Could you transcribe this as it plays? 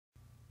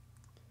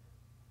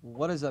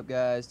What is up,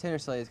 guys? Tanner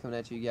Slay is coming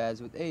at you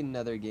guys with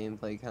another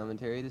gameplay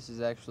commentary. This is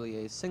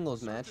actually a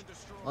singles match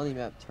on the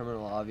map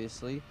Terminal,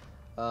 obviously.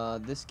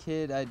 This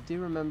kid, I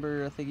do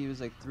remember, I think he was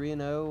like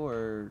 3-0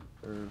 or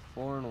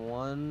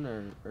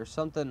 4-1 or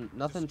something,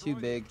 nothing too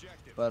big.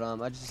 But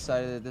I just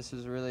decided that this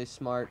was really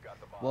smart,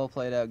 well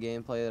played out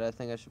gameplay that I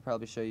think I should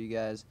probably show you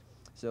guys.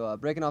 So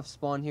breaking off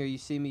spawn here, you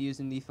see me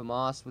using the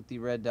FAMAS with the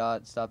red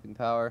dot stopping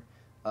power.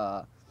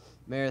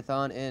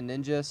 Marathon and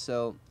Ninja,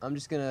 so I'm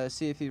just gonna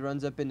see if he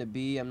runs up into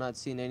B. I'm not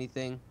seeing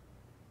anything.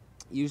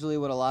 Usually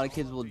what a lot of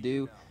kids will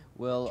do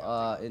will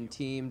in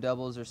team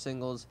doubles or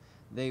singles,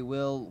 they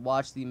will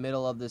watch the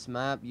middle of this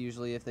map.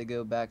 Usually if they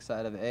go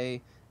backside of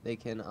A, they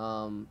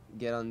can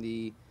get on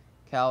the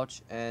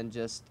couch and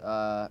just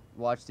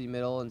watch the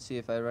middle and see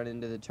if I run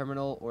into the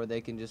terminal, or they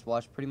can just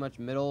watch pretty much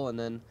middle and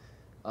then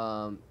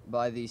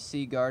by the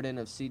C garden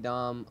of C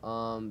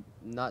Dom,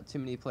 not too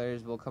many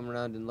players will come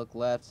around and look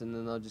left, and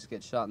then they'll just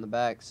get shot in the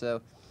back.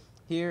 So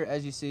here,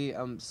 as you see,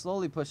 I'm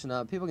slowly pushing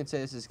up. People can say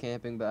this is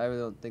camping, but I really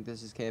don't think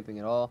this is camping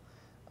at all.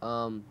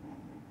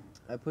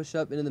 I push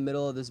up into the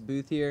middle of this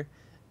booth here,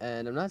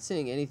 and I'm not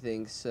seeing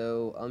anything,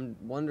 so I'm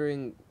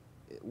wondering,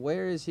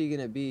 where is he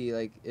going to be?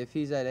 Like, if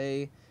he's at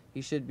A,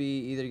 he should be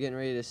either getting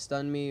ready to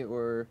stun me,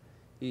 or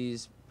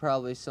he's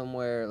probably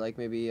somewhere, like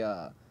maybe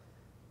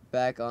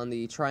back on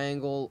the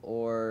triangle,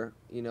 or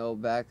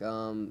back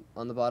on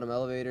the bottom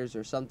elevators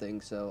or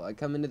something. So I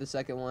come into the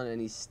second one and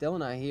he's still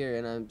not here,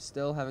 and I'm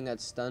still haven't got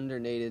stunned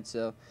or naded.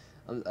 So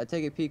I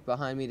take a peek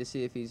behind me to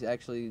see if he's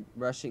actually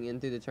rushing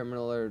in through the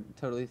terminal or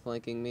totally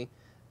flanking me.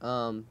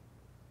 But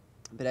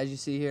as you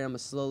see here, I'm gonna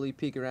slowly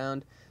peek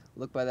around,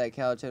 look by that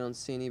couch. I don't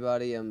see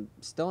anybody. I'm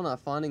still not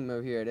finding him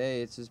over here at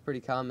A. It's just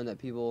pretty common that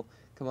people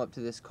come up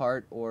to this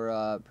cart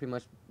or pretty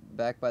much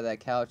back by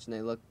that couch, and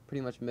they look pretty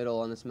much middle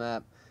on this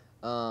map.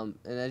 And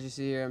as you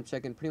see here, I'm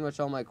checking pretty much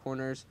all my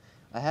corners.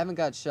 I haven't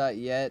got shot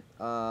yet.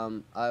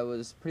 I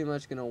was pretty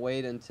much going to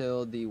wait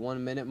until the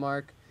 1 minute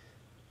mark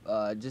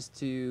just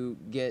to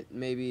get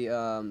maybe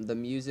the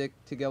music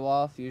to go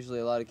off. Usually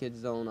a lot of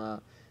kids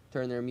don't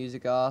turn their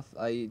music off.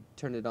 I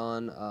turned it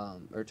on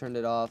or turned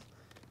it off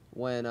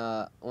when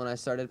I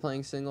started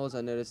playing singles.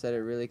 I noticed that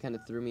it really kind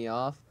of threw me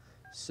off.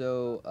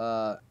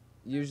 So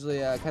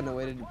usually I kind of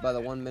waited by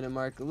the 1 minute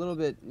mark, a little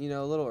bit,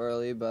 a little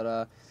early,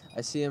 but I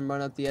see him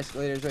run up the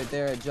escalators right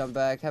there. I jump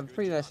back, have a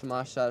pretty nice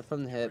FAMAS shot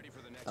from the hip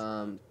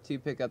to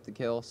pick up the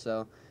kill.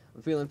 So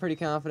I'm feeling pretty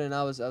confident.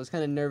 I was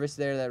kind of nervous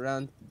there. That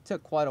round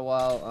took quite a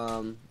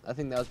while. I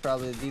think that was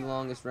probably the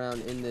longest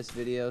round in this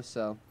video.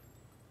 So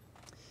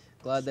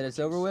glad that it's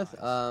over with.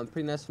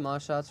 Pretty nice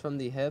FAMAS shots from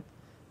the hip.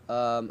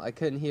 I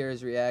couldn't hear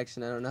his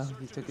reaction. I don't know if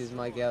he took his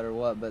mic out or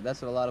what, but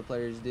that's what a lot of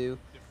players do.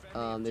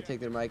 They take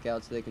their mic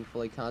out so they can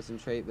fully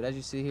concentrate. But as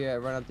you see here, I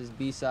run up this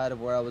B side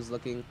of where I was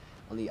looking,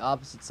 on the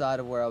opposite side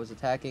of where I was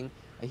attacking.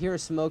 I hear a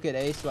smoke at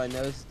A, so I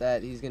notice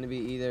that he's going to be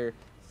either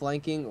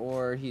flanking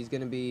or he's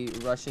going to be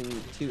rushing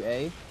to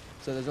A.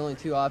 So there's only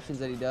two options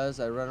that he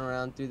does. I run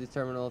around through the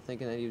terminal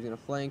thinking that he was going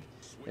to flank.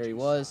 There he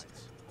was.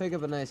 Pick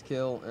up a nice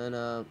kill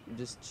and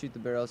just shoot the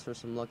barrels for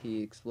some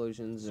lucky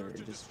explosions or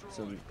just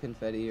some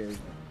confetti or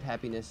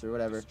happiness or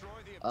whatever.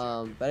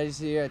 But as you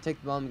see here, I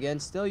take the bomb again,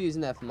 still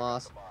using that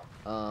FAMAS.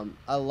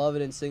 I love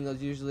it in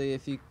singles. Usually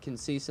if you can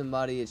see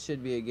somebody, it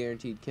should be a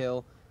guaranteed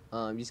kill.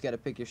 You just got to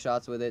pick your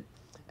shots with it.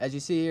 As you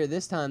see here,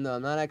 this time though,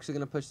 I'm not actually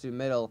going to push through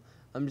middle.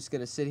 I'm just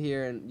going to sit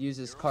here and use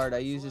this cart. I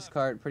use this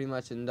cart pretty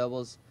much in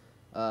doubles,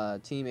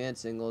 team and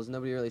singles.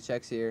 Nobody really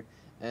checks here.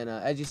 And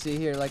as you see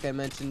here, like I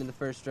mentioned in the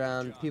first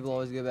round, people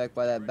always go back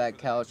by that back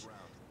couch,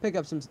 pick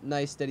up some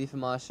nice steady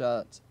FAMAS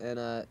shots,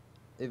 and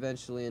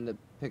eventually end up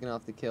picking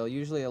off the kill.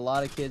 Usually a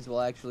lot of kids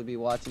will actually be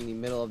watching the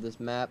middle of this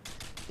map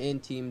in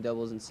team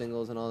doubles and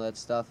singles and all that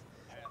stuff.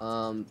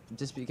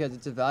 Just because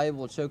it's a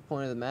valuable choke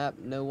point of the map.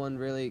 No one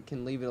really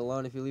can leave it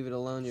alone. If you leave it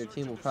alone, your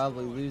team will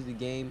probably lose the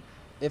game,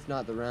 if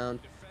not the round.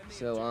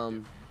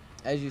 So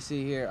as you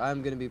see here,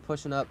 I'm going to be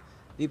pushing up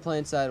the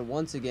plane side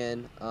once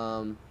again,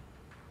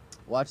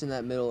 watching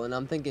that middle, and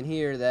I'm thinking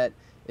here that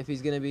if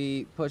he's going to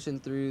be pushing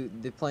through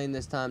the plane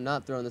this time,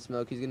 not throwing the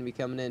smoke, he's going to be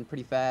coming in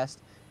pretty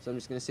fast. So I'm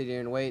just going to sit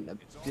here and wait,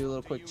 do a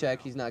little quick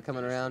check. He's not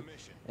coming around.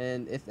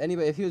 And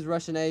if he was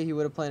rushing A, he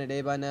would have planted A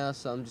by now.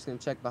 So I'm just going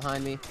to check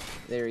behind me.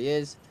 There he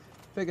is.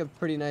 Pick up a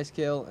pretty nice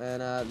kill.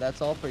 And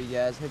that's all for you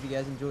guys. Hope you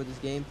guys enjoyed this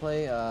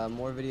gameplay.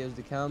 More videos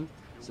to come.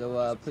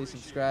 So please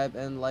subscribe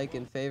and like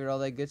and favorite, all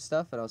that good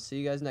stuff. And I'll see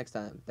you guys next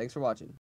time. Thanks for watching.